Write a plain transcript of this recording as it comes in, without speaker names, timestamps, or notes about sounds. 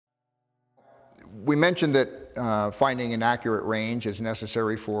We mentioned that finding an accurate range is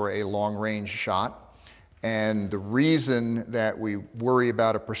necessary for a long-range shot. And the reason that we worry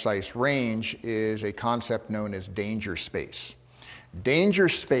about a precise range is a concept known as danger space. Danger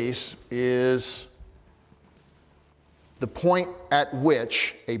space is the point at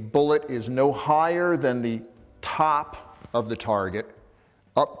which a bullet is no higher than the top of the target,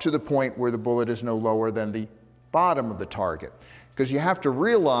 up to the point where the bullet is no lower than the bottom of the target. Because you have to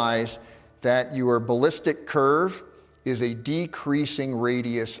realize that your ballistic curve is a decreasing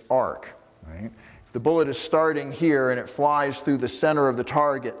radius arc, right? If the bullet is starting here and it flies through the center of the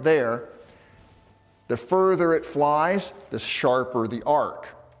target there, the further it flies, the sharper the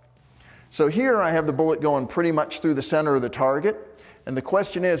arc. So here I have the bullet going pretty much through the center of the target, and the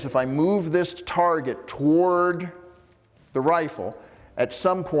question is, if I move this target toward the rifle, at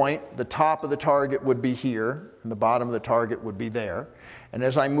some point the top of the target would be here and the bottom of the target would be there. And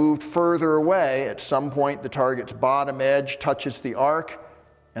as I moved further away, at some point the target's bottom edge touches the arc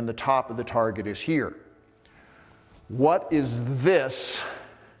and the top of the target is here. What is this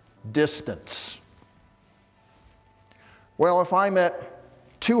distance? Well, if I'm at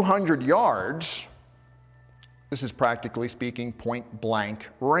 200 yards, this is practically speaking point blank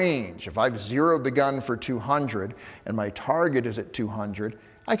range. If I've zeroed the gun for 200 and my target is at 200,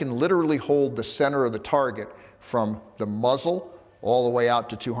 I can literally hold the center of the target from the muzzle all the way out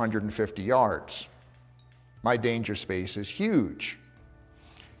to 250 yards. My danger space is huge.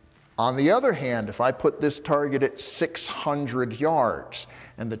 On the other hand, if I put this target at 600 yards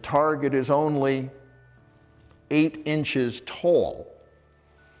and the target is only 8 inches tall,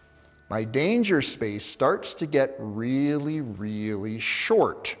 my danger space starts to get really, really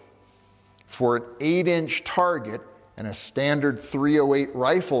short. For an 8-inch target and a standard .308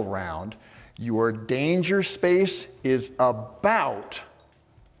 rifle round, your danger space is about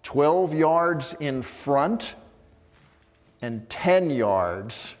 12 yards in front and 10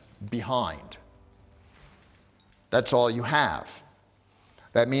 yards behind. That's all you have.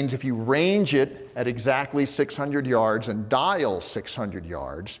 That means if you range it at exactly 600 yards and dial 600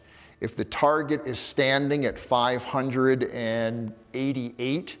 yards, if the target is standing at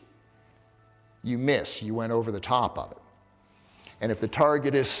 588, you miss. You went over the top of it. And if the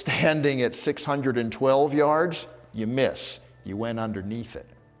target is standing at 612 yards, you miss. You went underneath it.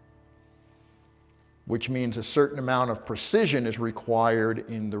 Which means a certain amount of precision is required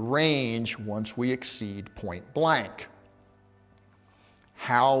in the range once we exceed point blank.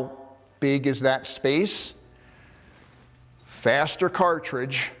 How big is that space? Faster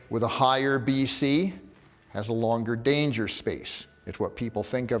cartridge with a higher BC has a longer danger space. It's what people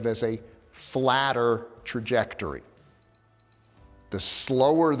think of as a flatter trajectory. The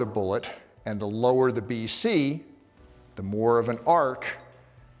slower the bullet and the lower the BC, the more of an arc,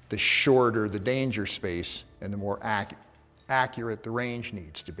 the shorter the danger space and the more accurate the range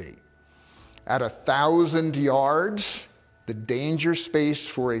needs to be. At 1,000 yards, the danger space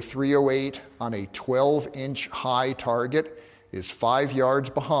for a .308 on a 12-inch high target is 5 yards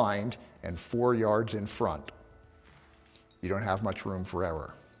behind and 4 yards in front. You don't have much room for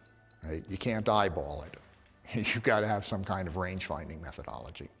error, right? You can't eyeball it. You've got to have some kind of range finding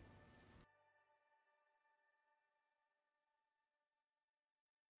methodology.